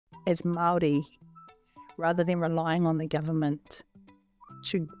as Māori, rather than relying on the government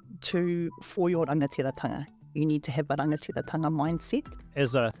for your rangatiratanga, you need to have a rangatiratanga mindset.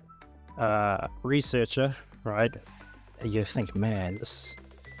 As a researcher, right, you think, man,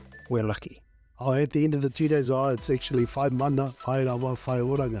 we're lucky. Oh, at the end of the 2 days, it's actually whai mana, whai rawa, whai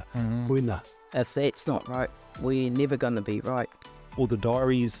oranga, puina. If that's not right, we're never going to be right. All the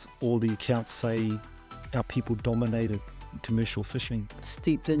diaries, all the accounts say our people dominated commercial fishing.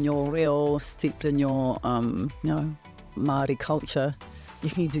 Steeped in your reo, steeped in your, Māori culture. You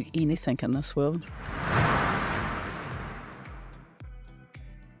can do anything in this world.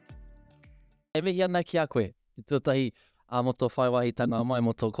 E mihi ana ki a koe, i tuatahi mo tō whaiwahitanga mai,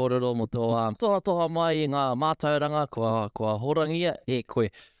 mo tō kōrero, mo tō toha mai i ngā mātauranga, kua horangia e koe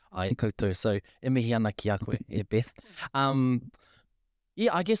ai koutou. So e mihi ana ki a koe, e Beth.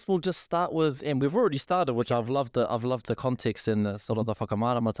 Yeah, I guess we'll just start with, and we've already started, which I've loved the context and the sort of the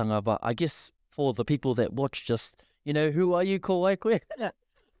whakamāramatanga, but I guess for the people that watch, just, who are you, ko ai koe? Yeah,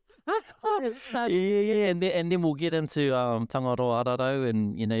 and then we'll get into Tangaroa Araro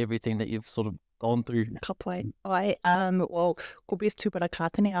and, everything that you've sort of gone through. Ka pai. Ai, well, ko Beth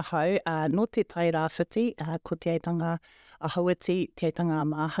Tupara-Katene ahau, no te tai rāwhiti, ko te aitanga a hauati, te aitanga a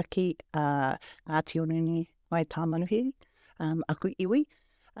māhaki, a tionuni, mai tāmanuhi. Aku iwi.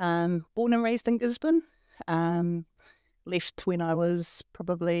 Born and raised in Gisborne. Left when I was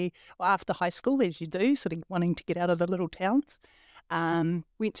probably after high school, as you do, sort of wanting to get out of the little towns.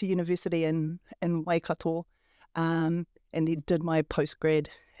 Went to university in Waikato, and then did my postgrad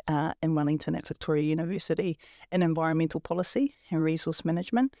in Wellington at Victoria University in environmental policy and resource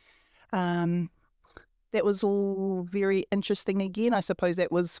management. That was all very interesting again. I suppose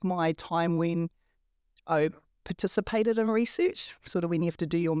that was my time when I participated in research, sort of when you have to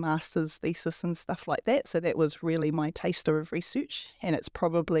do your master's thesis and stuff like that. So that was really my taster of research, and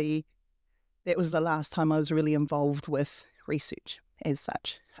that was the last time I was really involved with research as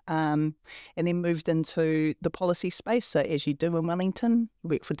such. And then moved into the policy space. So as you do in Wellington,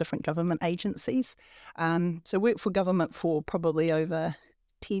 work for different government agencies. So worked for government for probably over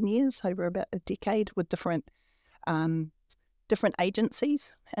 10 years, over about a decade, with different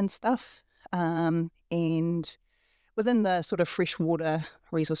agencies and stuff. And within the sort of freshwater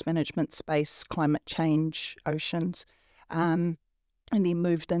resource management space, climate change, oceans, and then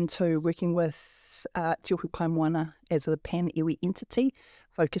moved into working with Te Ohu Moana as a pan-iwi entity,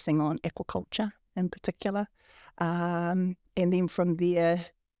 focusing on aquaculture in particular. And then from there,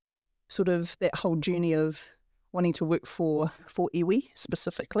 sort of that whole journey of wanting to work for iwi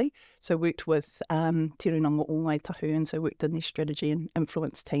specifically. So worked with Te Runanga o Ngai Tahu, and so worked in their strategy and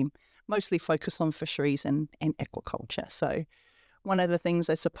influence team, mostly focused on fisheries and aquaculture. So one of the things,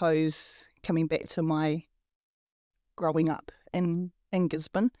 I suppose, coming back to my growing up in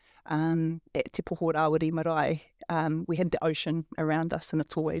Gisborne, at Te Poho Rawiri Marae, we had the ocean around us, and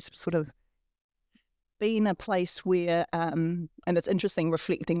it's always sort of been a place where, and it's interesting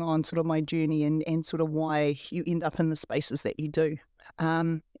reflecting on sort of my journey and sort of why you end up in the spaces that you do.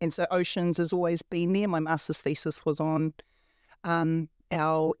 And so oceans has always been there. My master's thesis was on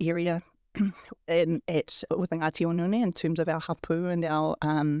our area within Ngāti Onune in terms of our hapū and our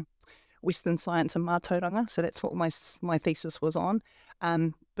Western science and mātauranga. So that's what my thesis was on.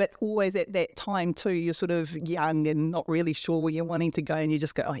 But always at that time too, you're sort of young and not really sure where you're wanting to go, and you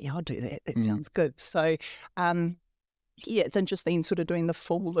just go, oh yeah, I'll do that. That sounds good. So yeah, it's interesting sort of doing the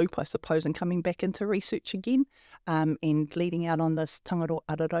full loop, I suppose, and coming back into research again, and leading out on this Tangaroa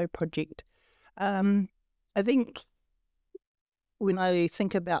Araro project. I think when I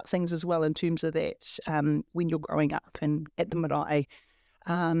think about things as well in terms of that, when you're growing up and at the marae,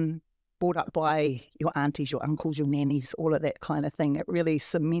 brought up by your aunties, your uncles, your nannies, all of that kind of thing, it really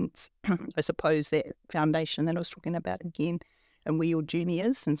cements, I suppose, that foundation that I was talking about again, and where your journey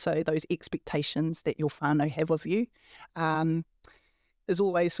is. And so those expectations that your whānau have of you is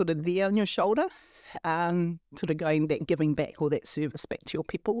always sort of there on your shoulder, sort of going that giving back or that service back to your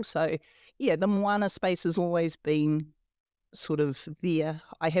people. So yeah, the Moana space has always been sort of there.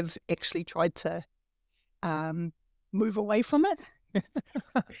 I have actually tried to move away from it.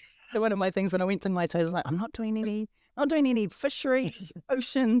 So one of my things when I went to my toes, like, I'm not doing any fisheries,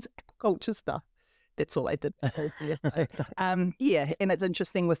 oceans, aquaculture stuff. That's all I did. Yeah, and it's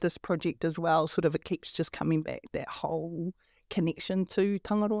interesting with this project as well, sort of it keeps just coming back, that whole connection to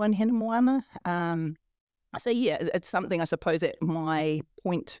Tangaroa and Hina Moana. So yeah, it's something I suppose at my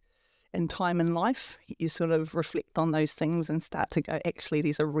point in time in life, you sort of reflect on those things and start to go, actually,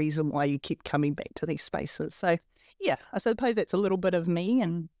 there's a reason why you keep coming back to these spaces. So yeah, I suppose that's a little bit of me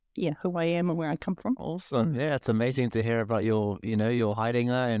and who I am and where I come from. Awesome. Yeah, it's amazing to hear about your, your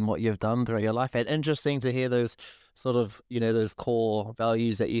haerenga and what you've done throughout your life. And interesting to hear those sort of, those core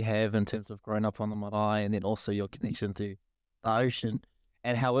values that you have in terms of growing up on the marae, and then also your connection to the ocean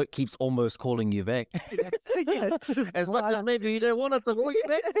and how it keeps almost calling you back. As much as maybe you don't want it to call you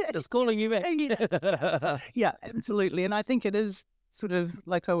back, it's calling you back. Yeah, absolutely. And I think it is sort of,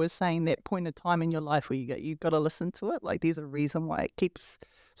 like I was saying, that point of time in your life where you've got to listen to it. Like, there's a reason why it keeps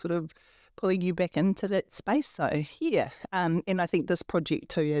sort of pulling you back into that space. So, yeah. And I think this project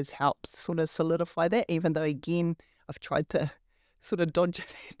too has helped sort of solidify that, even though, again, I've tried to sort of dodge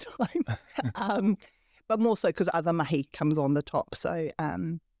it at time. But more so because other mahi comes on the top. So,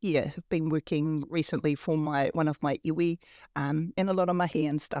 I've been working recently for one of my iwi, and a lot of mahi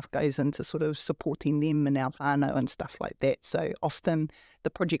and stuff goes into sort of supporting them in our whānau and stuff like that. So often the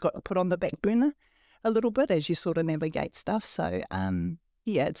project got put on the back burner a little bit as you sort of navigate stuff. So,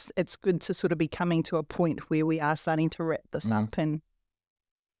 it's good to sort of be coming to a point where we are starting to wrap this up, and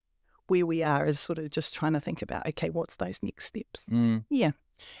where we are is sort of just trying to think about, okay, what's those next steps? Yeah.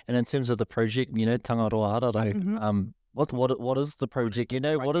 And in terms of the project, Tangaroa Ararau, what is the project?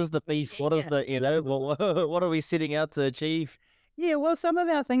 What is the beef? What is the, what are we setting out to achieve? Yeah, well, some of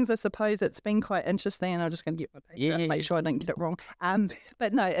our things, I suppose, it's been quite interesting, and I'm just going to get my paper out, make sure I don't get it wrong.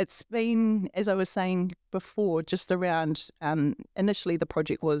 But no, it's been, as I was saying before, just around, initially the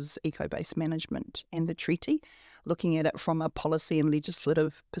project was eco-based management and the treaty, looking at it from a policy and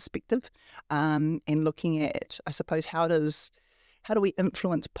legislative perspective, and looking at, I suppose, how do we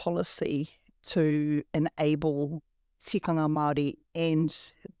influence policy to enable tikanga Māori and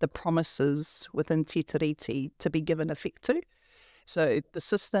the promises within Te Tiriti to be given effect to. So the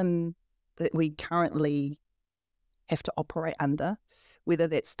system that we currently have to operate under, whether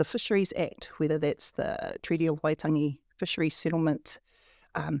that's the Fisheries Act, whether that's the Treaty of Waitangi Fisheries Settlement,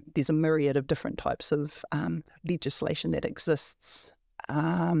 there's a myriad of different types of legislation that exists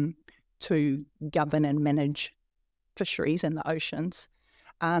to govern and manage fisheries and the oceans.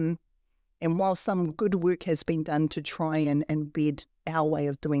 And while some good work has been done to try and embed our way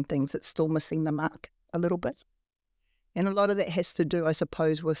of doing things, it's still missing the mark a little bit. And a lot of that has to do, I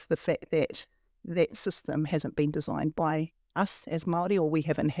suppose, with the fact that that system hasn't been designed by us as Māori, or we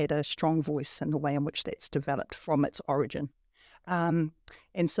haven't had a strong voice in the way in which that's developed from its origin. And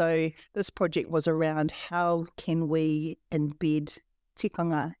so this project was around how can we embed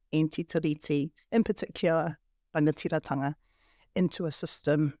tikanga and Te Tiriti, in particular rangatiratanga, into a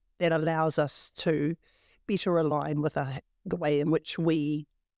system that allows us to better align with the way in which we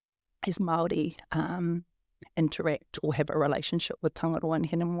as Māori interact or have a relationship with Tangaroa and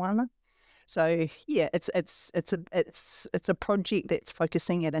Hina Moana. So yeah, it's a project that's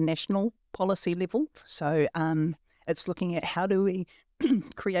focusing at a national policy level. So it's looking at how do we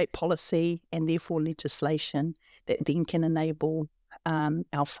create policy and therefore legislation that then can enable our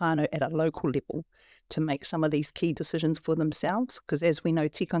whānau at a local level to make some of these key decisions for themselves. Because as we know,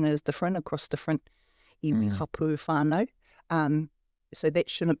 tikanga is different across different iwi hapū whānau. So that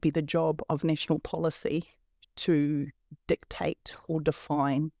shouldn't be the job of national policy to dictate or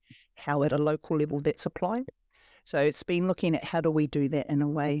define how at a local level that's applied. So it's been looking at how do we do that in a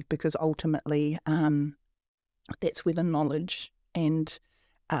way, because ultimately that's where the knowledge and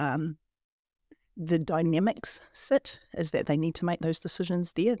the dynamics sit, is that they need to make those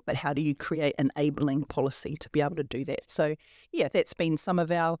decisions there, but how do you create enabling policy to be able to do that? So yeah, that's been some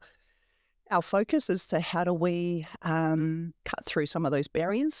of our focus as to how do we cut through some of those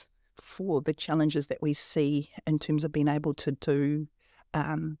barriers for the challenges that we see in terms of being able to do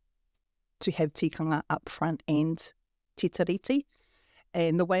to have tikanga up front and Te Tiriti.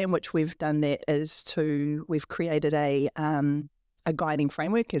 And the way in which we've done that is we've created a guiding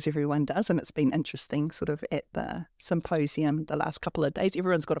framework, as everyone does, and it's been interesting sort of at the symposium the last couple of days.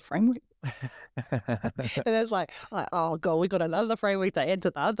 Everyone's got a framework. And it's like, oh God, we've got another framework to add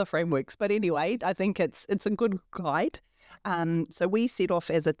to the other frameworks. But anyway, I think it's a good guide. So we set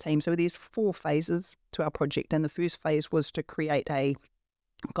off as a team. So there's 4 phases to our project, and the first phase was to create a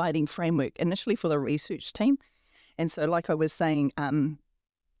guiding framework initially for the research team. And so like I was saying,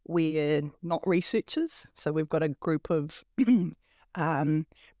 we're not researchers. So we've got a group of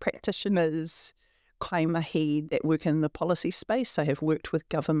practitioners, kaimahi, that work in the policy space. So have worked with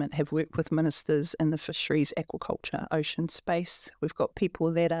government, have worked with ministers in the fisheries, aquaculture, ocean space. We've got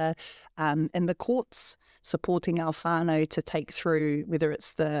people that are in the courts supporting our whānau to take through, whether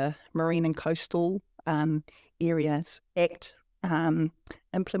it's the Marine and Coastal Areas Act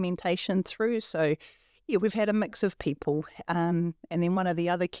implementation through. So yeah, we've had a mix of people. And then one of the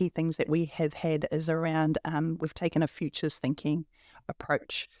other key things that we have had is around, we've taken a futures thinking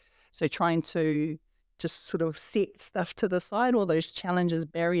approach So trying to just sort of set stuff to the side, all those challenges,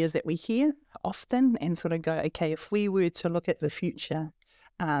 barriers that we hear often, and sort of go, okay, if we were to look at the future,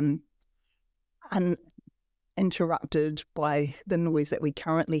 uninterrupted by the noise that we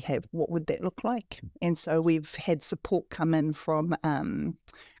currently have, what would that look like? And so we've had support come in from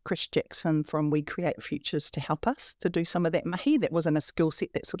Chris Jackson from We Create Futures to help us to do some of that mahi. That wasn't a skill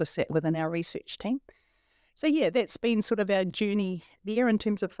set that sort of sat within our research team. So yeah, that's been sort of our journey there in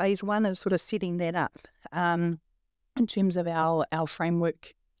terms of phase one, is sort of setting that up in terms of our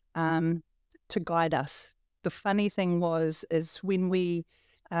framework to guide us. The funny thing is when we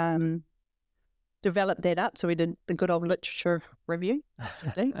developed that up, so we did the good old literature review.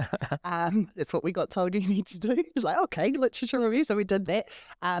 That's what we got told you need to do. It's like, okay, literature review. So we did that.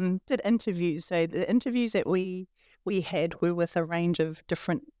 Did interviews. So the interviews that we had were with a range of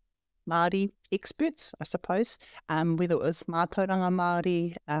different Māori experts, I suppose, whether it was mātauranga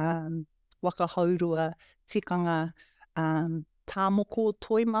Māori, wakahaurua, tikanga, tāmoko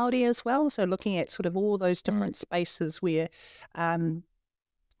toi Māori as well. So looking at sort of all those different spaces where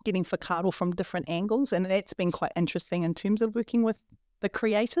getting whakaaro from different angles. And that's been quite interesting in terms of working with the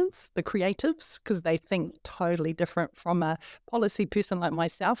creatives, because they think totally different from a policy person like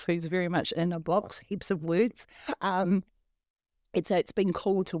myself, who's very much in a box, heaps of words. And so it's been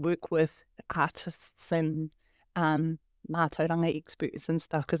cool to work with artists and mātauranga experts and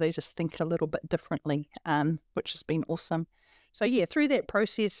stuff, because they just think a little bit differently, which has been awesome. So yeah, through that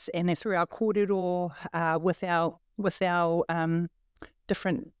process and through our kōrero with our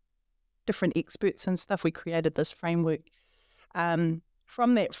different experts and stuff, we created this framework.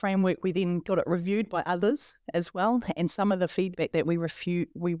 From that framework, we then got it reviewed by others as well, and some of the feedback that we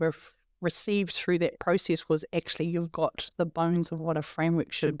received through that process was, actually, you've got the bones of what a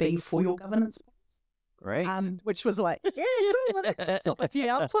framework should be for your governance. Great. Which was like, yeah, that's a few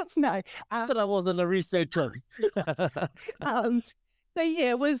outputs now. Said I wasn't a researcher. So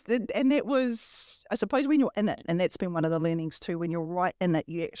yeah, that was, I suppose, when you're in it, and that's been one of the learnings too, when you're right in it,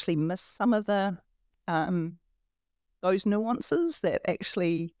 you actually miss some of the, those nuances that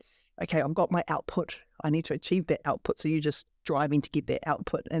actually, okay, I've got my output, I need to achieve that output. So you're just driving to get that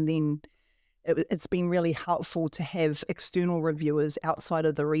output. And then it's been really helpful to have external reviewers outside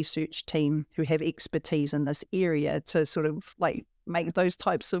of the research team who have expertise in this area to sort of like make those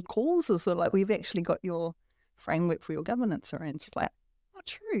types of calls. It's sort of like, we've actually got your framework for your governance around. It's like, oh,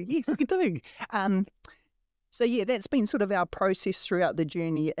 true, yes, we do. So yeah, that's been sort of our process throughout the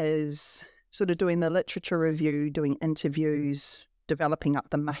journey, is sort of doing the literature review, doing interviews, developing up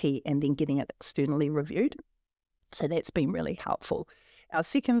the mahi, and then getting it externally reviewed. So that's been really helpful. Our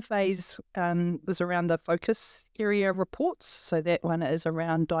second phase was around the focus area reports. So that one is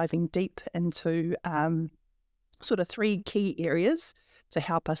around diving deep into sort of 3 key areas to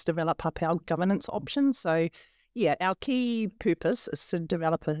help us develop up our governance options. So yeah, our key purpose is to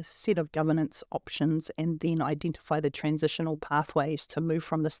develop a set of governance options and then identify the transitional pathways to move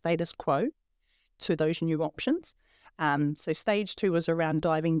from the status quo to those new options. So stage 2 was around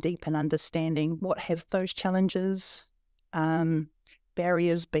diving deep and understanding what have those challenges,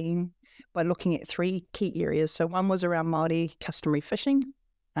 barriers been, by looking at 3 key areas. So one was around Māori customary fishing,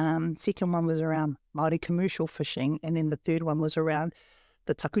 second one was around Māori commercial fishing, and then the third one was around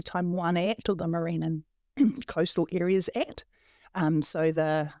the Takutai Moana Act, or the Marine and Coastal Areas Act. So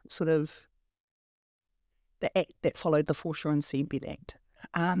the sort of the act that followed the Foreshore and Seabed Act.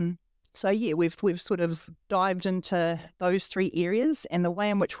 So yeah, we've sort of dived into those 3 areas, and the way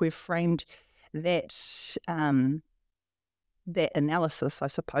in which we've framed that that analysis, I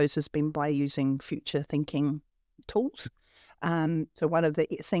suppose, has been by using future thinking tools. So one of the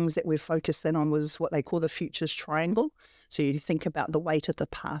things that we've focused in on was what they call the futures triangle. So you think about the weight of the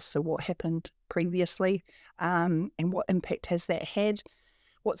past, so what happened previously, and what impact has that had?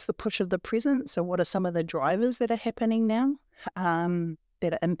 What's the push of the present? So what are some of the drivers that are happening now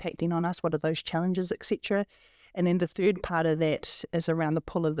that are impacting on us? What are those challenges, etc.? And then the third part of that is around the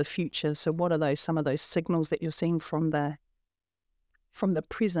pull of the future. So what are some of those signals that you're seeing from the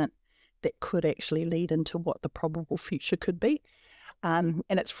present that could actually lead into what the probable future could be? And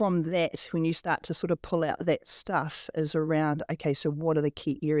it's from that, when you start to sort of pull out that stuff, is around, okay, so what are the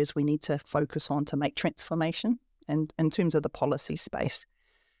key areas we need to focus on to make transformation, and in terms of the policy space.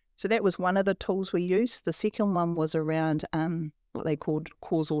 So that was one of the tools we used. The second one was around what they called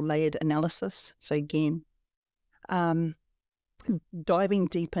causal layered analysis. So again, diving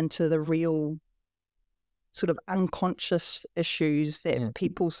deep into the real sort of unconscious issues that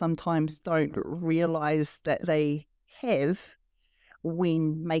people sometimes don't realize that they have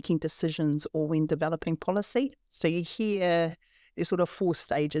when making decisions or when developing policy. So you hear there's sort of 4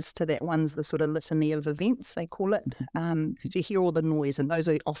 stages to that. One's the sort of litany of events, they call it. So you hear all the noise, and those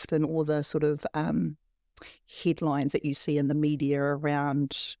are often all the sort of headlines that you see in the media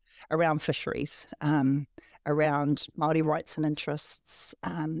around fisheries, around Māori rights and interests,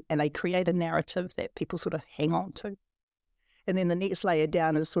 and they create a narrative that people sort of hang on to. And then the next layer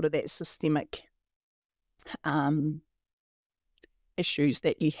down is sort of that systemic issues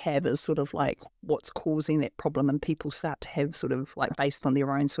that you have, is sort of like what's causing that problem, and people start to have sort of like, based on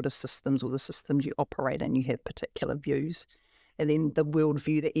their own sort of systems or the systems you operate in, you have particular views. And then the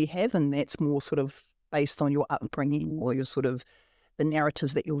worldview that you have, and that's more sort of based on your upbringing or your sort of the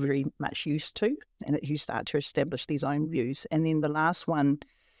narratives that you're very much used to, and that you start to establish these own views. And then the last one,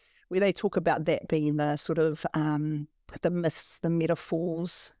 where they talk about that being the sort of the myths, the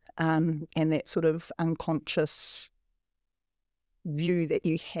metaphors, and that sort of unconscious view that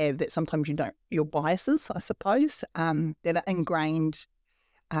you have, that sometimes you don't, your biases, I suppose, that are ingrained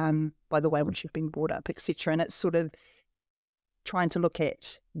by the way in which you've been brought up, etc. And it's sort of trying to look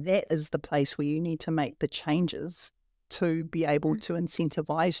at that as the place where you need to make the changes to be able to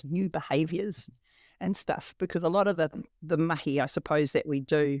incentivize new behaviours and stuff. Because a lot of the mahi, I suppose, that we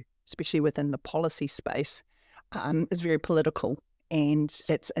do, especially within the policy space, is very political, and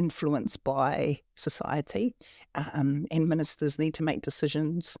it's influenced by society, and ministers need to make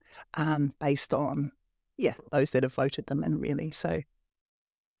decisions based on, those that have voted them in, really. So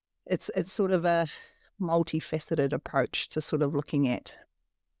it's sort of a multifaceted approach to sort of looking at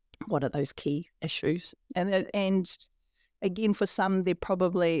what are those key issues. And again, for some, they're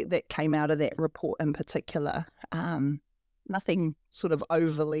probably, that came out of that report in particular, nothing sort of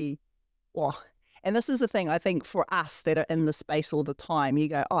overly, and this is the thing, I think, for us that are in the space all the time, you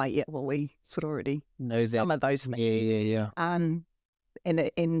go, oh yeah, well, we sort of already know that. Some of those things. Yeah. And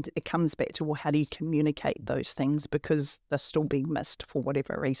it comes back to, well, how do you communicate those things, because they're still being missed for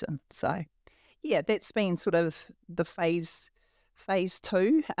whatever reason. So yeah, that's been sort of the phase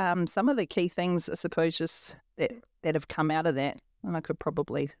 2. Some of the key things, I suppose, just that have come out of that, and I could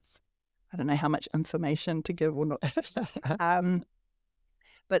probably, I don't know how much information to give or not.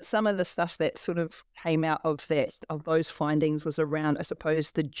 But some of the stuff that sort of came out of those findings was around, I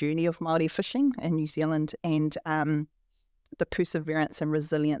suppose, the journey of Māori fishing in New Zealand, and the perseverance and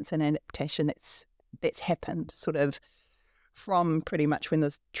resilience and adaptation that's happened sort of from pretty much when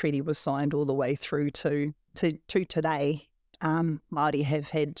the treaty was signed all the way through to today. Māori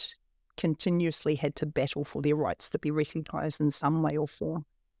have continuously had to battle for their rights to be recognised in some way or form.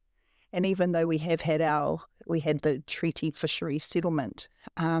 And even though we had the treaty fishery settlement,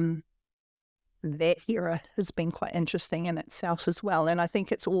 that era has been quite interesting in itself as well. And I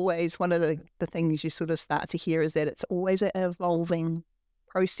think it's always one of the things you sort of start to hear is that it's always an evolving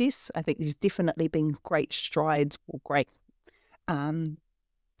process. I think there's definitely been great strides or great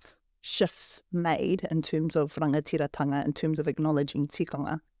shifts made in terms of rangatiratanga, in terms of acknowledging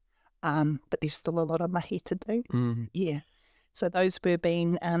tikanga, but there's still a lot of mahi to do. Yeah. So those were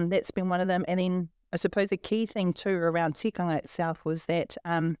been, that's been one of them. And then I suppose the key thing too around tikanga itself was that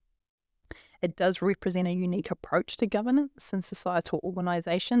it does represent a unique approach to governance and societal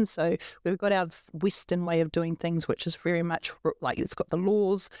organisation. So we've got our Western way of doing things, which is very much like it's got the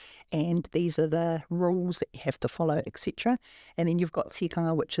laws and these are the rules that you have to follow, etc. And then you've got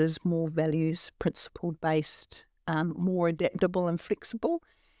tikanga, which is more values, principle-based, more adaptable and flexible.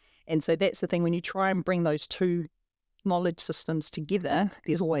 And so that's the thing, when you try and bring those two knowledge systems together,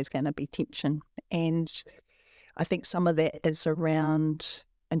 there's always going to be tension. And I think some of that is around,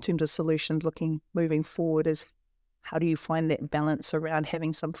 in terms of solutions moving forward, is how do you find that balance around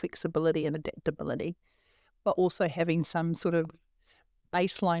having some flexibility and adaptability, but also having some sort of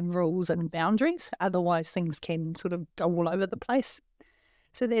baseline rules and boundaries. Otherwise things can sort of go all over the place.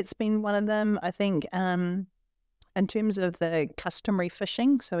 So that's been one of them. I think in terms of the customary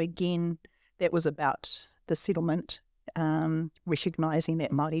fishing, so again, that was about the settlement, recognising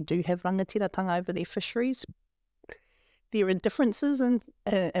that Māori do have rangatiratanga over their fisheries. There are differences within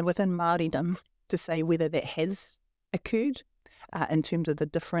Māoridom to say whether that has occurred in terms of the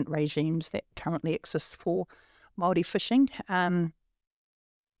different regimes that currently exist for Māori fishing.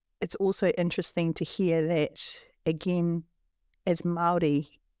 It's also interesting to hear that, again, as Māori,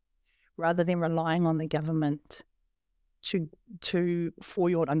 rather than relying on the government for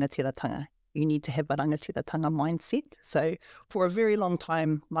your rangatiratanga, you need to have a rangatiratanga mindset. So for a very long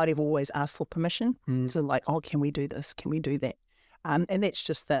time, Māori have always asked for permission. So like, oh, can we do this? Can we do that? And that's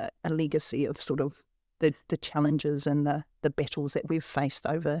just a legacy of sort of the challenges and the battles that we've faced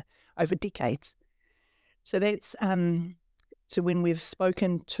over decades. So that's so when we've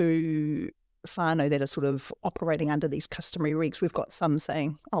spoken to whānau that are sort of operating under these customary regs, we've got some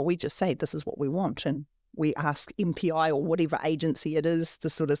saying, oh, we just say this is what we want. And we ask MPI or whatever agency it is to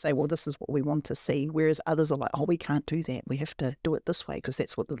sort of say, well, this is what we want to see. Whereas others are like, oh, we can't do that. We have to do it this way because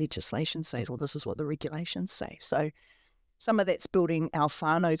that's what the legislation says, or this is what the regulations say. So some of that's building our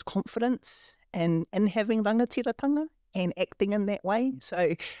whānau's confidence in having rangatiratanga and acting in that way.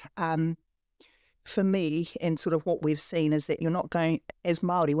 So for me, and sort of what we've seen is that you're not going, as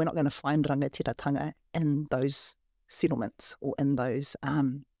Māori, we're not going to find rangatiratanga in those settlements or in those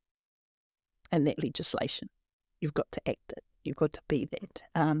in that legislation. You've got to act it. You've got to be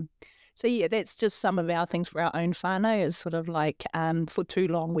that. So yeah, that's just some of our things for our own whānau is sort of like for too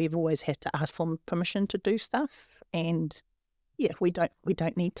long we've always had to ask for permission to do stuff, and yeah, we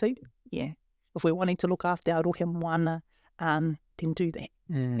don't need to. Yeah, if we're wanting to look after our rohe moana, then do that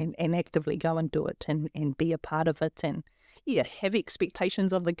and actively go and do it and be a part of it, and yeah, have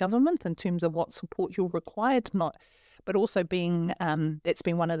expectations of the government in terms of what support you're required, but also being that's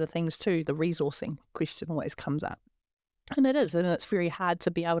been one of the things too. The resourcing question always comes up. And it's very hard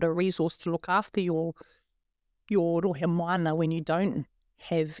to be able to resource to look after your rohe moana when you don't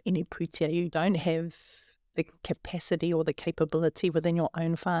have any putia, you don't have the capacity or the capability within your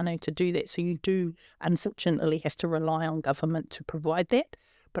own whānau to do that. So you do, unfortunately, have to rely on government to provide that.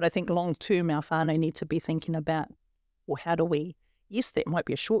 But I think long term, our whānau need to be thinking about, well, how do we, yes, that might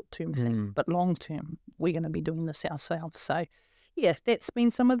be a short term thing, but long term, we're going to be doing this ourselves. So yeah, that's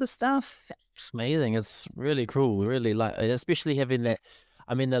been some of the stuff. It's amazing. It's really cool. Really, like, especially having that.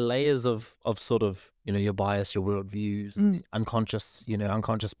 I mean, the layers of sort of, you know, your bias, your worldviews,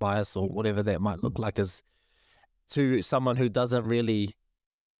 unconscious bias or whatever that might look like, is to someone who doesn't really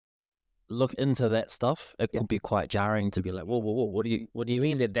look into that stuff. It could be quite jarring to be like, whoa, what do you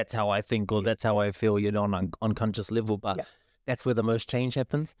mean that that's how I think or that's how I feel, you know, on an unconscious level? But that's where the most change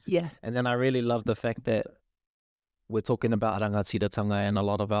happens. Yeah. And then I really love the fact that we're talking about rangatiratanga, and a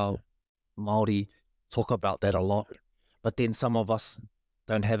lot of our Māori talk about that a lot. But then some of us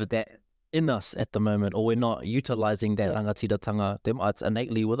don't have that in us at the moment, or we're not utilising that rangatiratanga. It's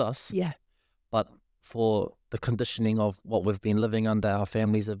innately with us. Yeah. But for the conditioning of what we've been living under, our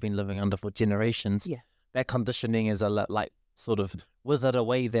families have been living under for generations, that conditioning is a lot like sort of withered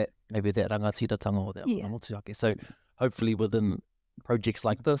away that maybe that rangatiratanga or that motuake. So hopefully within projects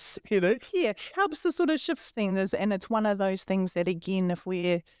like this, you know, helps to sort of shift things. And it's one of those things that, again, if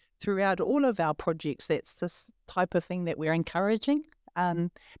we're throughout all of our projects, that's this type of thing that we're encouraging,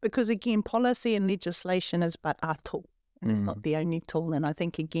 because again, policy and legislation is but a tool, and it's not the only tool. And I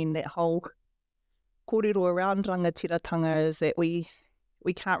think again, that whole kōrero around rangatiratanga is that we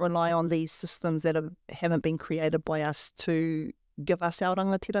can't rely on these systems that haven't been created by us to give us our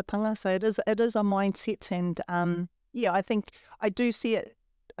rangatiratanga. So it is a mindset, and yeah, I think I do see it.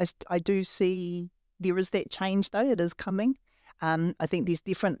 I do see there is that change, though. It is coming. I think there's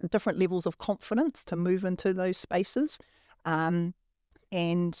different levels of confidence to move into those spaces, and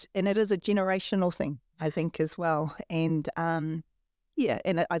it is a generational thing, I think, as well. And yeah,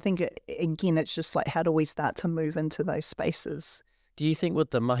 and I think again, it's just like, how do we start to move into those spaces? Do you think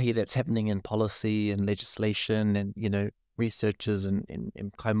with the mahi that's happening in policy and legislation, and you know, researchers and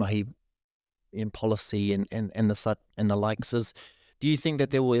kaimahi in policy and the likes, is, do you think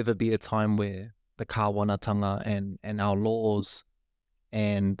that there will ever be a time where the kāwanatanga and our laws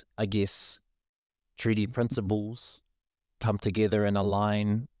and I guess treaty principles come together and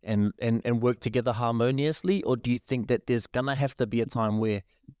align and work together harmoniously? Or do you think that there's gonna have to be a time where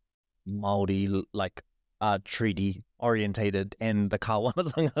Māori like are treaty orientated and the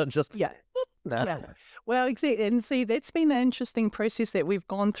kāwanatanga just Well, exactly. And see, that's been an interesting process that we've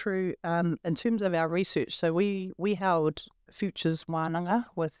gone through in terms of our research. So we held futures wānanga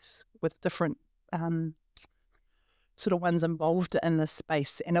with different sort of ones involved in this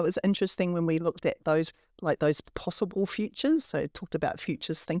space, and it was interesting when we looked at those possible futures. So talked about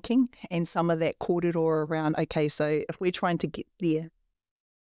futures thinking and some of that kōrero around, okay, so if we're trying to get there,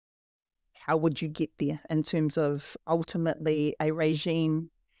 how would you get there in terms of ultimately a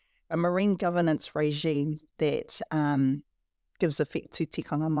marine governance regime that gives effect to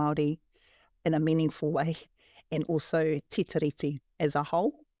tikanga Māori in a meaningful way, and also te tiriti as a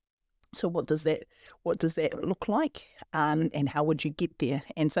whole. So what does that look like, and how would you get there?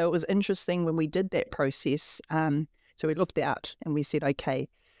 And so it was interesting when we did that process. So we looked out and we said, okay,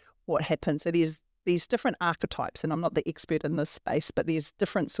 what happens? So there's these different archetypes, and I'm not the expert in this space, but there's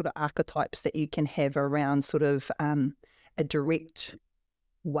different sort of archetypes that you can have around sort of a direct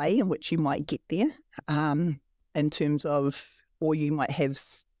way in which you might get there, in terms of, or you might have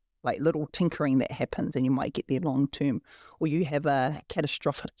like little tinkering that happens and you might get there long term, or you have a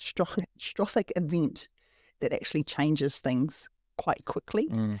catastrophic event that actually changes things quite quickly.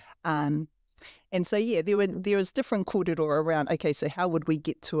 And so, yeah, there was different kōrero around, okay, so how would we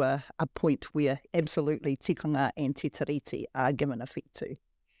get to a point where absolutely tikanga and te tiriti are given effect to?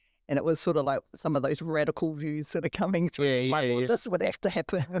 And it was sort of like some of those radical views sort of coming through. Well, this would have to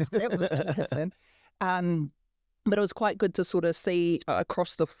happen. That was going to happen. But it was quite good to sort of see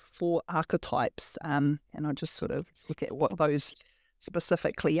across the 4 archetypes. And I'll just sort of look at what those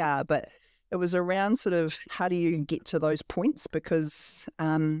specifically are. But it was around sort of how do you get to those points, because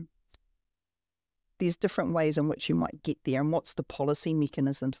there's different ways in which you might get there, and what's the policy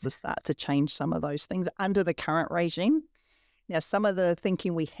mechanisms to start to change some of those things under the current regime. Now, some of the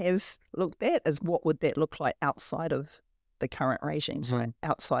thinking we have looked at is what would that look like outside of the current regimes, right?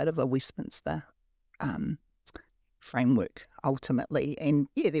 Outside of a Westminster framework, ultimately. And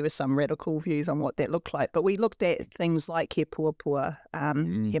yeah, there were some radical views on what that looked like, but we looked at things like he puapua,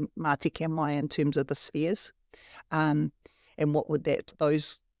 he Mātike mai in terms of the spheres, and what would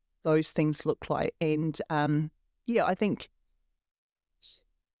those things look like. And yeah, I think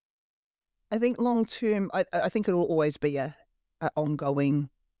long term, I think it will always be a ongoing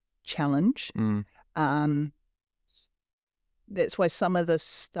challenge. That's why some of this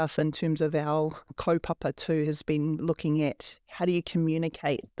stuff in terms of our kaupapa too has been looking at how do you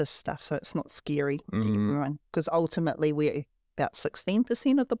communicate this stuff so it's not scary to everyone, because ultimately we're about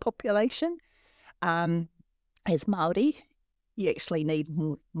 16% of the population. As Māori, you actually need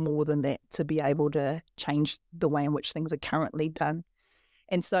more than that to be able to change the way in which things are currently done.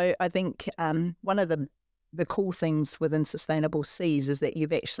 And so I think one of the cool things within Sustainable Seas is that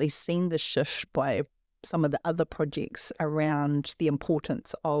you've actually seen the shift by some of the other projects around the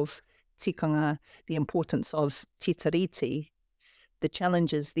importance of tikanga, the importance of te tiriti. The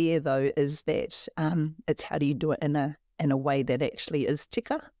challenges there, though, is that it's how do you do it in a way that actually is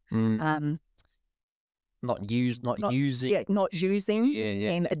tika. Not using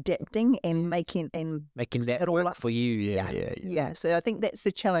and adapting and making that all work up for you. Yeah. So I think that's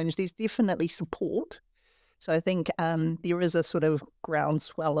the challenge. There's definitely support. So I think there is a sort of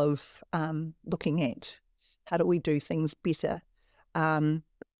groundswell of looking at how do we do things better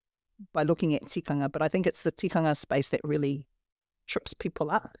by looking at tikanga. But I think it's the tikanga space that really trips people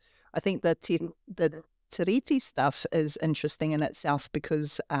up. I think the tiriti stuff is interesting in itself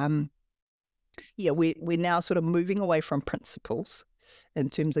because, we're now sort of moving away from principles in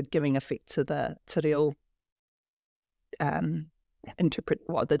terms of giving effect to the te reo the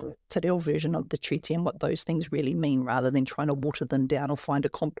te reo version of the treaty and what those things really mean, rather than trying to water them down or find a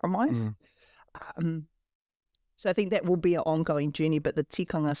compromise. So I think that will be an ongoing journey, but the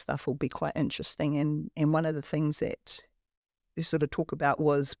tikanga stuff will be quite interesting. And one of the things that you sort of talk about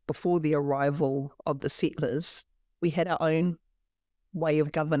was before the arrival of the settlers, we had our own way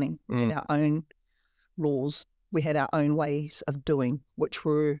of governing, we had our own laws, we had our own ways of doing, which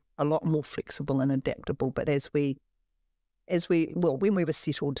were a lot more flexible and adaptable. But when we were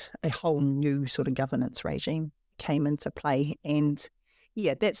settled, a whole new sort of governance regime came into play. And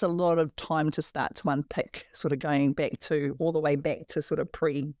yeah, that's a lot of time to start to unpick, sort of going back to all the way back to sort of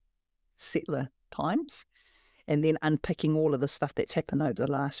pre-settler times, and then unpicking all of the stuff that's happened over the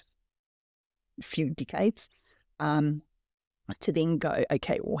last few decades, to then go,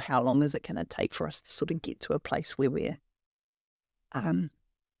 okay, well, how long is it going to take for us to sort of get to a place where we're, I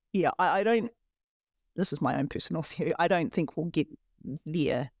don't, this is my own personal theory, I don't think we'll get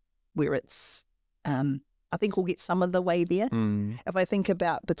there where it's, I think we'll get some of the way there. If I think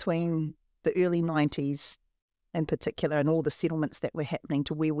about between the early 90s in particular and all the settlements that were happening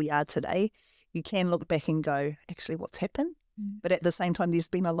to where we are today, you can look back and go, actually, what's happened? But at the same time, there's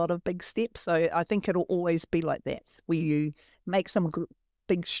been a lot of big steps. So I think it'll always be like that, where you make some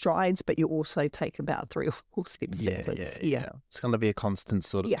big strides, but you also take about 3 or 4 steps backwards. Yeah. It's going to be a constant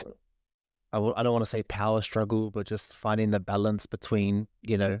sort of, I don't want to say power struggle, but just finding the balance between,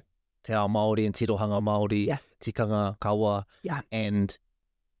 te ao Māori and tirohanga Māori, tikanga, kawa, and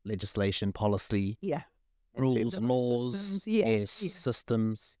legislation, policy, rules, laws,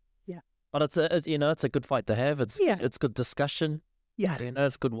 systems. But it's a good fight to have. It's good discussion.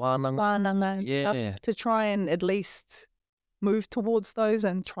 It's good wānanga. To try and at least move towards those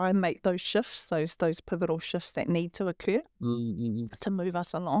and try and make those shifts, those pivotal shifts that need to occur to move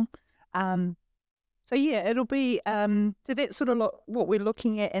us along. So it'll be so that's sort of what we're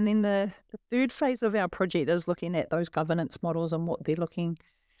looking at. And then the third phase of our project is looking at those governance models and what they're looking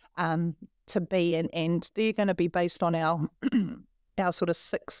to be, and they're going to be based on our sort of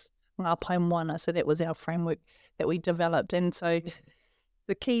 6 ngā pai moana. So that was our framework that we developed. And so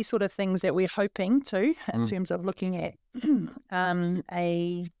the key sort of things that we're hoping to in terms of looking at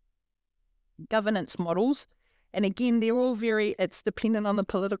a governance models. And again, they're all it's dependent on the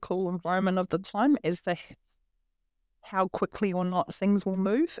political environment of the time as to how quickly or not things will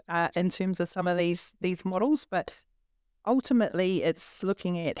move in terms of some of these models. But ultimately, it's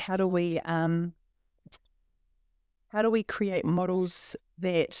looking at how do we create models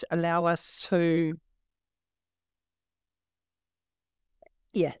that allow us to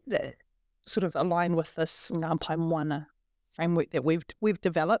sort of align with this Ngāpai Moana framework that we've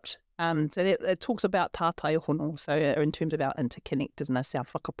developed. So that it talks about tātai hono, so in terms of our interconnectedness, our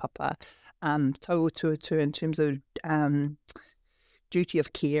whakapapa, tautuatu in terms of duty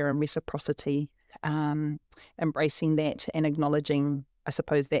of care and reciprocity, embracing that and acknowledging, I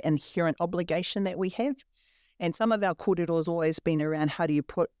suppose, that inherent obligation that we have. And some of our kōrero has always been around how do you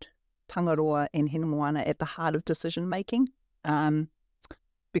put tangaroa and hina moana at the heart of decision making.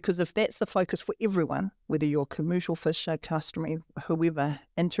 Because if that's the focus for everyone, whether you're a commercial fisher, customer, whoever,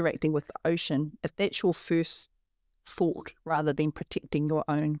 interacting with the ocean, if that's your first thought rather than protecting your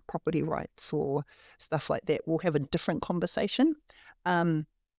own property rights or stuff like that, we'll have a different conversation. The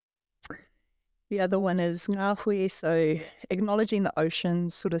other one is ngāhui, so acknowledging the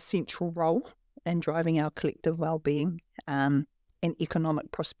ocean's sort of central role in driving our collective well-being and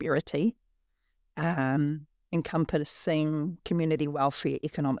economic prosperity. Encompassing community welfare,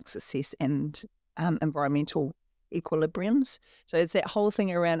 economic success, and environmental equilibriums. So it's that whole thing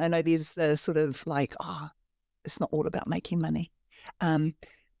around, I know there's the sort of like, it's not all about making money.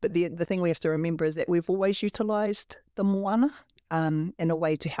 But the thing we have to remember is that we've always utilised the moana in a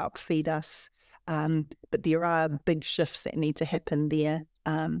way to help feed us. But there are big shifts that need to happen there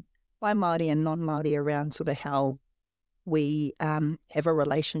by Māori and non-Māori around sort of how we have a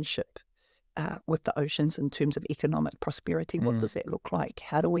relationship with the oceans in terms of economic prosperity. What does that look like?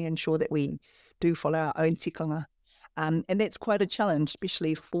 How do we ensure that we do follow our own tikanga? And that's quite a challenge,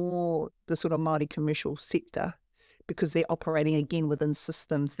 especially for the sort of Māori commercial sector, because they're operating again within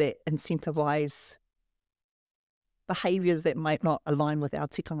systems that incentivise behaviours that might not align with our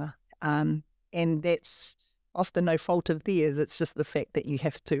tikanga. And that's often no fault of theirs. It's just the fact that you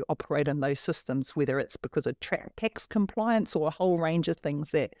have to operate in those systems, whether it's because of tax compliance or a whole range of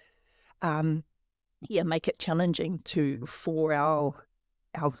things that make it challenging for our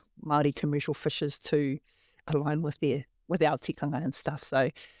Māori commercial fishers to align with our tikanga and stuff. So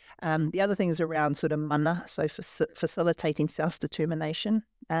the other things around sort of mana, so facilitating self-determination,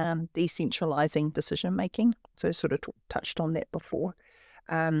 decentralising decision making. So sort of touched on that before.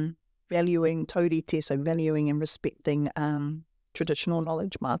 Valuing taurite, so valuing and respecting traditional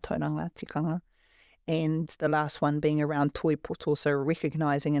knowledge, mātauranga, tikanga. And the last one being around toipoto, so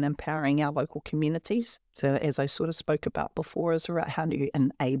recognising and empowering our local communities. So as I sort of spoke about before, is around how do you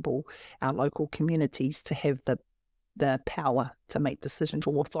enable our local communities to have the power to make decisions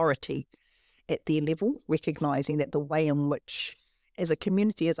or authority at their level, recognising that the way in which, as a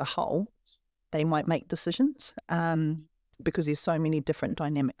community as a whole, they might make decisions because there's so many different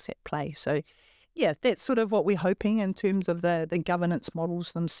dynamics at play. So yeah, that's sort of what we're hoping in terms of the governance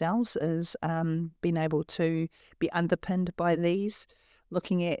models themselves is being able to be underpinned by these,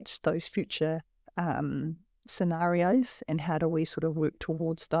 looking at those future scenarios and how do we sort of work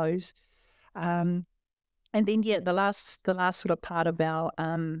towards those. And then, the last sort of part of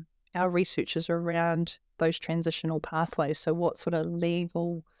our research is around those transitional pathways. So what sort of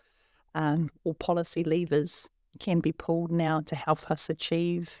legal or policy levers can be pulled now to help us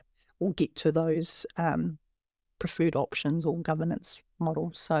achieve or get to those preferred options or governance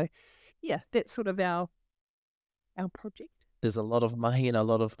models. So, yeah, that's sort of our project. There's a lot of mahi and a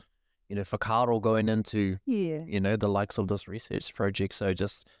lot of, whakaaro going into, the likes of this research project. So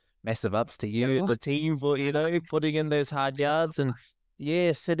just massive ups to you and the team for, putting in those hard yards and,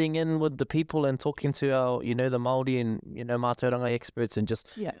 sitting in with the people and talking to our, the Māori and, mātauranga experts and just,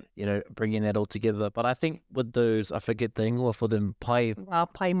 bringing that all together. But I think with those, I forget the ingoa for them, Pai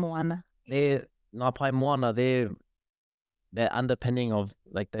Moana. Pai Moana, they're underpinning of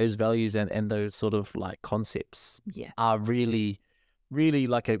like those values and those sort of like concepts are really, really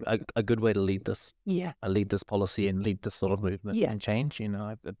like a good way to lead this. Yeah. Lead this policy and lead this sort of movement and change.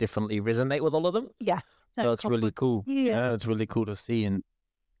 I definitely resonate with all of them. Yeah. So it's really cool. Yeah. It's really cool to see. And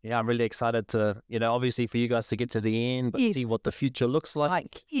I'm really excited to, obviously for you guys to get to the end, but see what the future looks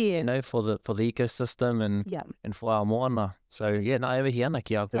like. For the ecosystem and for our moana. So nā ewe hi ana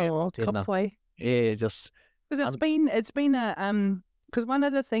ki a koe. Kapoi. Yeah, just because it's been a because one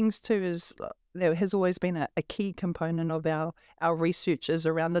of the things too is there has always been a key component of our research is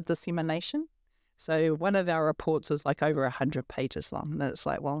around the dissemination. So one of our reports is like over 100 pages long. And it's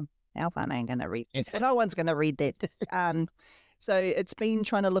like, well, our one ain't going to read it. No one's going to read that. So it's been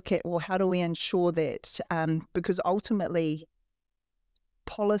trying to look at, well, how do we ensure that? Because ultimately,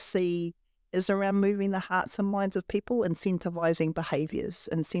 policy is around moving the hearts and minds of people, incentivising behaviours,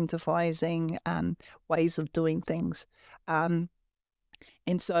 incentivising ways of doing things.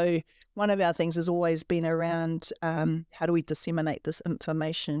 And so one of our things has always been around how do we disseminate this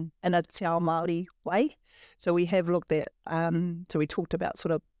information in a te ao Māori way. So we have looked at, so we talked about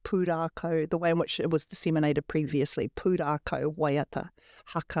sort of pūrākau, the way in which it was disseminated previously, pūrākau, waiata,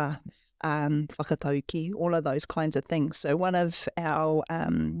 haka, whakatauki, all of those kinds of things. So one of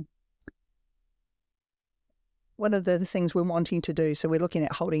the things we're wanting to do, so we're looking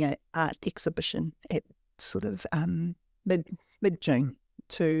at holding an art exhibition at sort of mid-June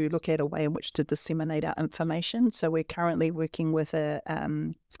to look at a way in which to disseminate our information. So we're currently working with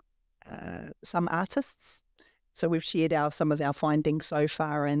some artists. So we've shared some of our findings so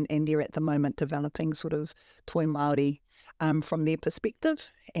far, and they're at the moment developing sort of toi Māori from their perspective.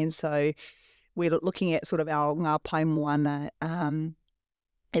 And so we're looking at sort of our ngā pai Moana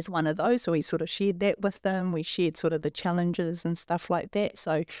as one of those. So we sort of shared that with them. We shared sort of the challenges and stuff like that.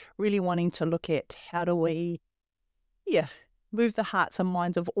 So really wanting to look at how do we, move the hearts and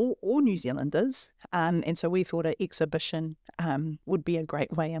minds of all New Zealanders. And so we thought an exhibition would be a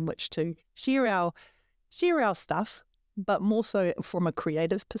great way in which to share our stuff, but more so from a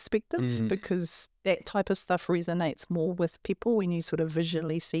creative perspective, because that type of stuff resonates more with people when you sort of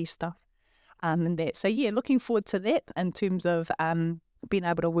visually see stuff. And that. So looking forward to that in terms of being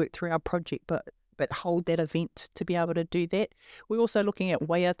able to work through our project, but hold that event to be able to do that. We're also looking at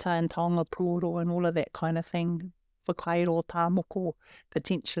waiata and taonga pūoro and all of that kind of thing, whakairo, tāmoko,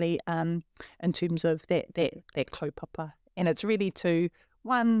 potentially, in terms of that kaupapa. And it's really to,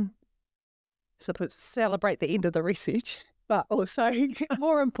 one, suppose celebrate the end of the research, but also,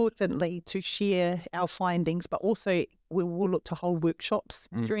 more importantly, to share our findings, but also we will look to hold workshops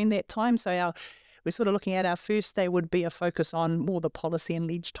during that time. So we're sort of looking at our first day would be a focus on more the policy and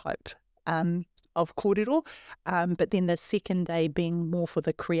ledge type of kōrero, but then the second day being more for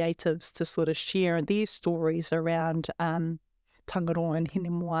the creatives to sort of share their stories around Tangaroa and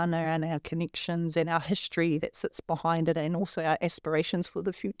Hine Moana and our connections and our history that sits behind it, and also our aspirations for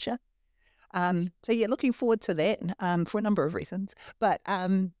the future. So looking forward to that for a number of reasons, but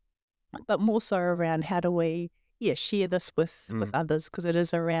more so around how do we share this with others, because it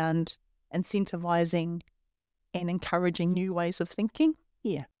is around incentivising and encouraging new ways of thinking.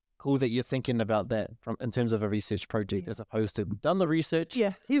 Cool that you're thinking about that in terms of a research project, as opposed to done the research.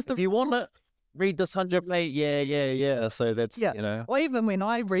 If you want it, read this 100-page. So that's Or even when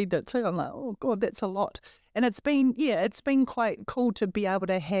I read it too, I'm like, oh God, that's a lot. And it's been quite cool to be able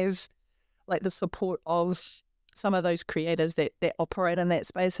to have like the support of some of those creatives that operate in that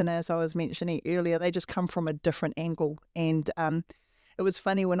space. And as I was mentioning earlier, they just come from a different angle. And it was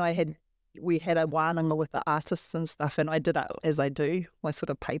funny when we had a wānanga with the artists and stuff, and I did it as I do, my sort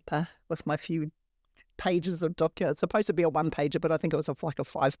of paper with my few pages of document. It's supposed to be a 1-pager, but I think it was like a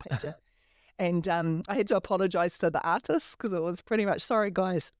 5-pager. And I had to apologise to the artists because it was pretty much, sorry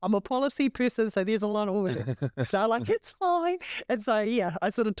guys, I'm a policy person, so there's a lot of words. They're like, it's fine. And so, I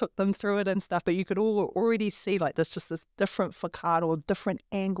sort of took them through it and stuff, but you could already see like this different whakaaro, different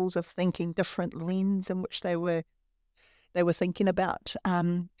angles of thinking, different lens in which they were thinking about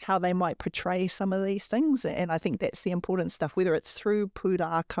how they might portray some of these things. And I think that's the important stuff, whether it's through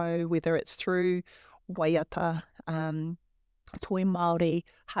pūrākau, whether it's through waiata, toi Māori,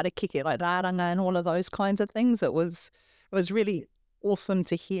 harakeke, like rāranga and all of those kinds of things. It was really awesome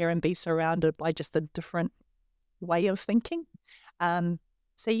to hear and be surrounded by just a different way of thinking.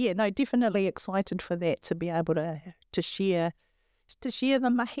 Definitely excited for that, to be able to share the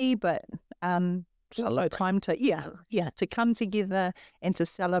mahi, but also time to to come together and to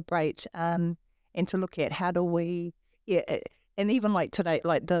celebrate and to look at how do we and even like today,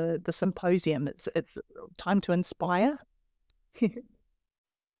 like the symposium, it's time to inspire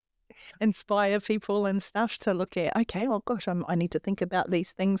people and stuff to look at, okay, oh gosh, I need to think about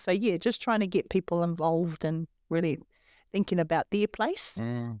these things. So just trying to get people involved and really thinking about their place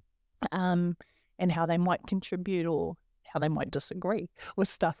and how they might contribute or how they might disagree with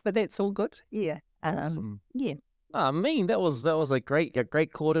stuff, but that's all good. Awesome. I mean, that was a great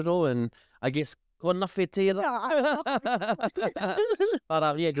kōrero, and I guess ko nawhi tira.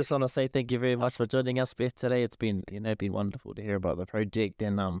 But just want to say thank you very much for joining us, Beth, today. It's been been wonderful to hear about the project,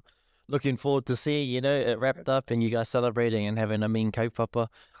 and looking forward to seeing it wrapped up and you guys celebrating and having a mean kaupapa.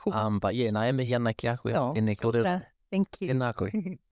 But nā e mihi ana ki a koe. Thank you. Tēnā koe.